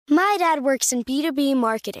My dad works in B2B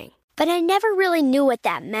marketing, but I never really knew what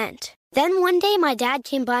that meant. Then one day my dad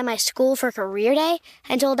came by my school for career day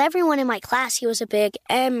and told everyone in my class he was a big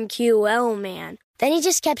MQL man. Then he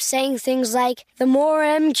just kept saying things like, the more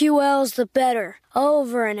MQLs, the better,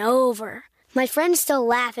 over and over. My friends still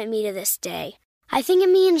laugh at me to this day. I think it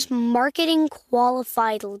means marketing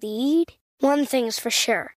qualified lead. One thing's for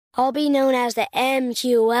sure. I'll be known as the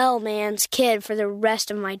MQL man's kid for the rest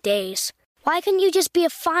of my days. Why couldn't you just be a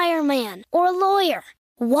fireman or a lawyer?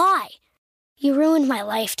 Why? You ruined my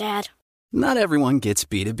life, Dad. Not everyone gets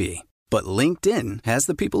B2B, but LinkedIn has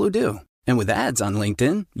the people who do. And with ads on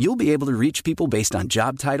LinkedIn, you'll be able to reach people based on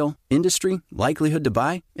job title, industry, likelihood to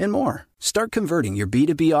buy, and more. Start converting your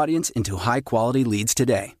B2B audience into high-quality leads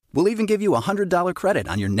today. We'll even give you a $100 credit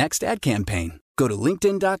on your next ad campaign. Go to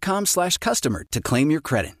linkedin.com/customer to claim your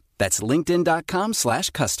credit. That's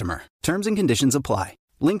linkedin.com/customer. Terms and conditions apply.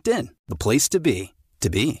 LinkedIn, the place to be, to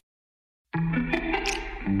be.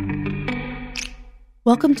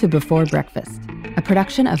 Welcome to Before Breakfast, a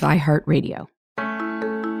production of iHeartRadio.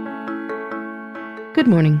 Good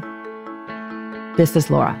morning. This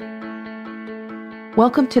is Laura.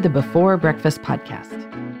 Welcome to the Before Breakfast podcast.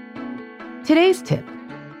 Today's tip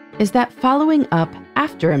is that following up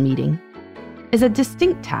after a meeting is a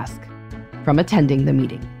distinct task from attending the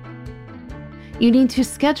meeting. You need to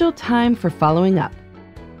schedule time for following up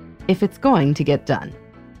if it's going to get done.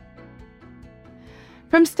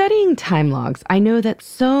 From studying time logs, I know that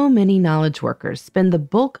so many knowledge workers spend the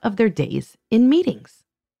bulk of their days in meetings.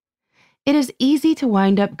 It is easy to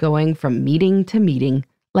wind up going from meeting to meeting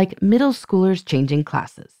like middle schoolers changing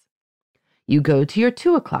classes. You go to your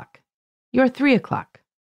 2 o'clock, your 3 o'clock,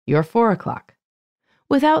 your 4 o'clock,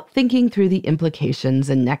 without thinking through the implications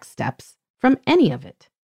and next steps from any of it.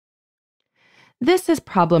 This is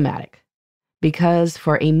problematic because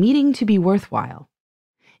for a meeting to be worthwhile,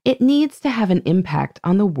 it needs to have an impact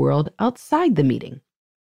on the world outside the meeting.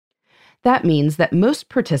 That means that most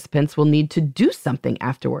participants will need to do something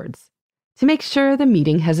afterwards to make sure the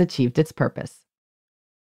meeting has achieved its purpose.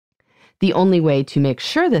 The only way to make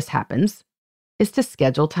sure this happens is to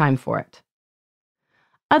schedule time for it.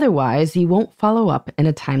 Otherwise, you won't follow up in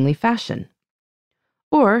a timely fashion.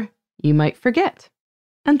 Or you might forget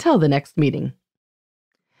until the next meeting.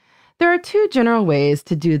 There are 2 general ways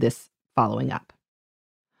to do this following up.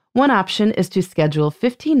 One option is to schedule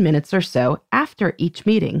 15 minutes or so after each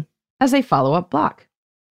meeting as a follow-up block.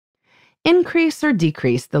 Increase or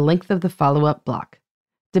decrease the length of the follow-up block,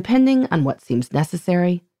 depending on what seems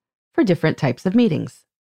necessary for different types of meetings.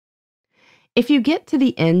 If you get to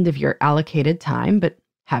the end of your allocated time but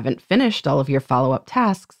haven't finished all of your follow-up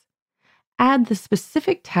tasks, add the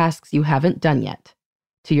specific tasks you haven't done yet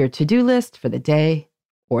to your to-do list for the day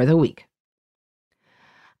or the week.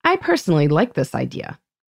 I personally like this idea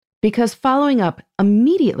because following up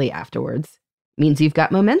immediately afterwards means you've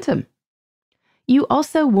got momentum. You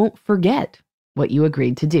also won't forget what you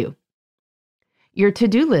agreed to do. Your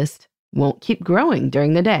to-do list won't keep growing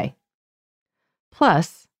during the day.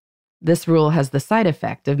 Plus, this rule has the side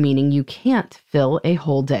effect of meaning you can't fill a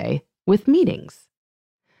whole day with meetings.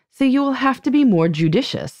 So you will have to be more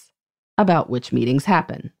judicious about which meetings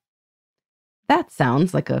happen. That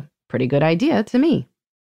sounds like a pretty good idea to me.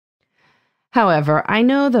 However, I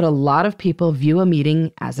know that a lot of people view a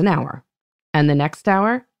meeting as an hour, and the next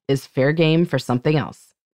hour is fair game for something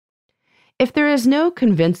else. If there is no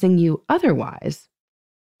convincing you otherwise,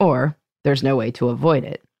 or there's no way to avoid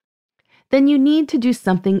it, then you need to do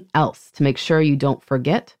something else to make sure you don't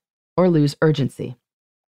forget or lose urgency.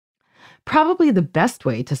 Probably the best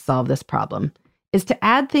way to solve this problem is to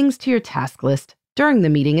add things to your task list during the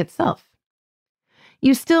meeting itself.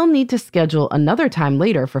 You still need to schedule another time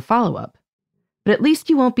later for follow-up, but at least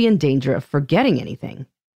you won't be in danger of forgetting anything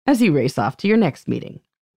as you race off to your next meeting.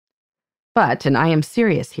 But, and I am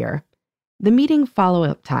serious here, the meeting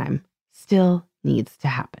follow-up time still needs to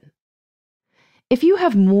happen. If you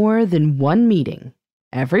have more than one meeting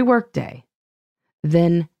every workday,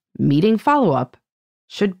 then meeting follow-up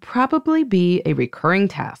should probably be a recurring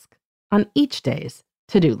task on each day's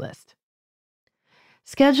to-do list.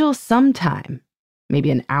 Schedule some time, maybe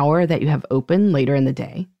an hour that you have open later in the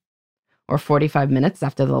day, or 45 minutes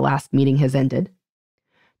after the last meeting has ended,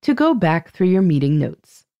 to go back through your meeting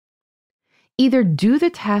notes. Either do the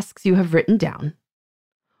tasks you have written down,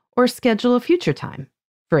 or schedule a future time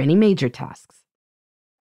for any major tasks.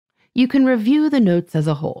 You can review the notes as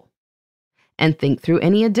a whole and think through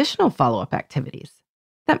any additional follow-up activities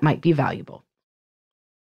that might be valuable.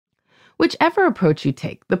 Whichever approach you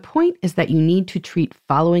take, the point is that you need to treat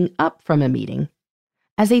following up from a meeting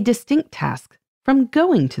as a distinct task from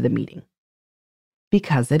going to the meeting.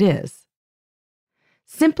 because it is.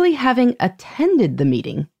 Simply having attended the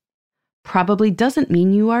meeting probably doesn't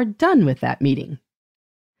mean you are done with that meeting.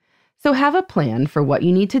 So have a plan for what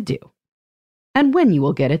you need to do and when you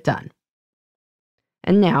will get it done.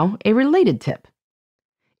 And now, a related tip.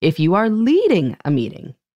 If you are leading a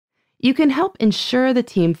meeting, you can help ensure the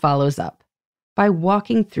team follows up by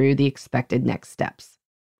walking through the expected next steps.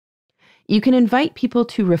 You can invite people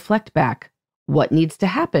to reflect back what needs to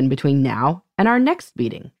happen between now and our next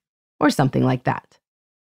meeting, or something like that.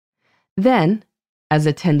 Then, as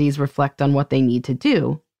attendees reflect on what they need to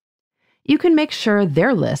do, you can make sure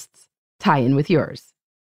their lists tie in with yours.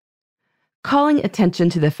 Calling attention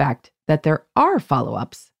to the fact that there are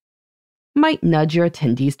follow-ups might nudge your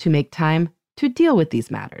attendees to make time to deal with these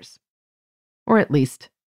matters. Or at least,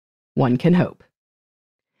 one can hope.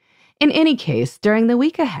 In any case, during the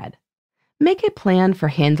week ahead, make a plan for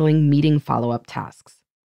handling meeting follow-up tasks.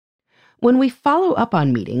 When we follow up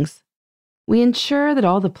on meetings, we ensure that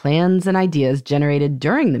all the plans and ideas generated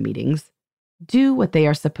during the meetings do what they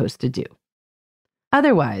are supposed to do.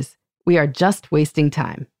 Otherwise, we are just wasting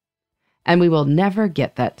time, and we will never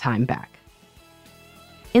get that time back.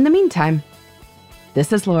 In the meantime,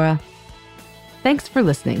 this is Laura. Thanks for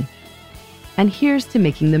listening, and here's to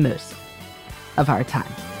making the most of our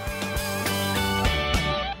time.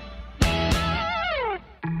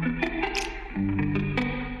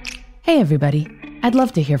 Hey everybody, I'd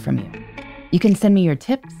love to hear from you. You can send me your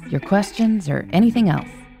tips, your questions, or anything else.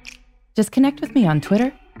 Just connect with me on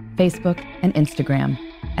Twitter, Facebook, and Instagram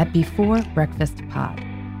at Before Breakfast Pod.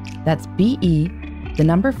 That's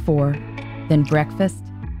BE4, then breakfast,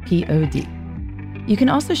 POD. You can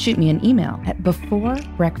also shoot me an email at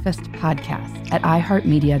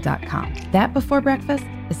beforebreakfastpodcast@iheartmedia.com. That Before Breakfast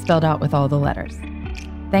is spelled out with all the letters.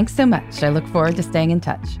 Thanks so much. I look forward to staying in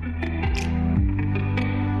touch.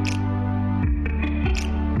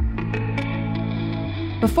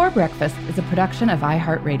 Before Breakfast is a production of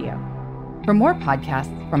iHeartRadio. For more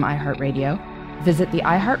podcasts from iHeartRadio, visit the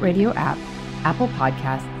iHeartRadio app, Apple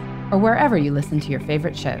Podcasts, or wherever you listen to your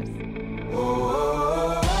favorite shows.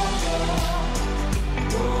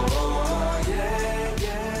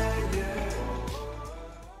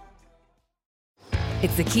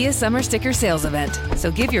 It's the Kia Summer Sticker Sales Event,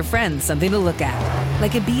 so give your friends something to look at,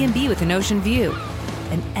 like a B&B with an ocean view,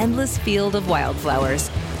 an endless field of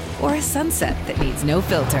wildflowers, or a sunset that needs no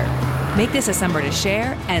filter. Make this a summer to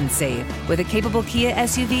share and save with a capable Kia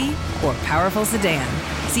SUV or powerful sedan.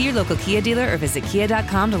 See your local Kia dealer or visit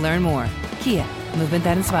kia.com to learn more. Kia, movement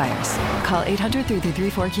that inspires. Call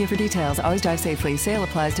 800-3334-KIA for details. Always drive safely. Sale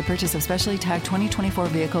applies to purchase of specially tagged 2024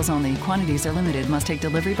 vehicles only. Quantities are limited. Must take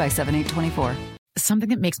delivery by 7/8/24. Something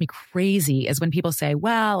that makes me crazy is when people say,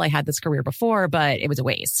 well, I had this career before, but it was a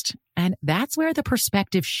waste. And that's where the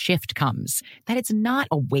perspective shift comes, that it's not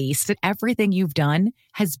a waste, that everything you've done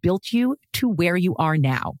has built you to where you are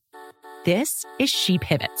now. This is She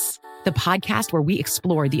Pivots, the podcast where we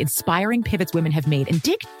explore the inspiring pivots women have made and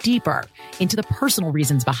dig deeper into the personal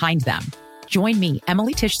reasons behind them. Join me,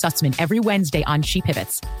 Emily Tish Sussman, every Wednesday on She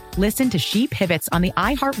Pivots. Listen to She Pivots on the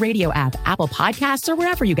iHeartRadio app, Apple Podcasts, or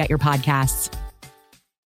wherever you get your podcasts.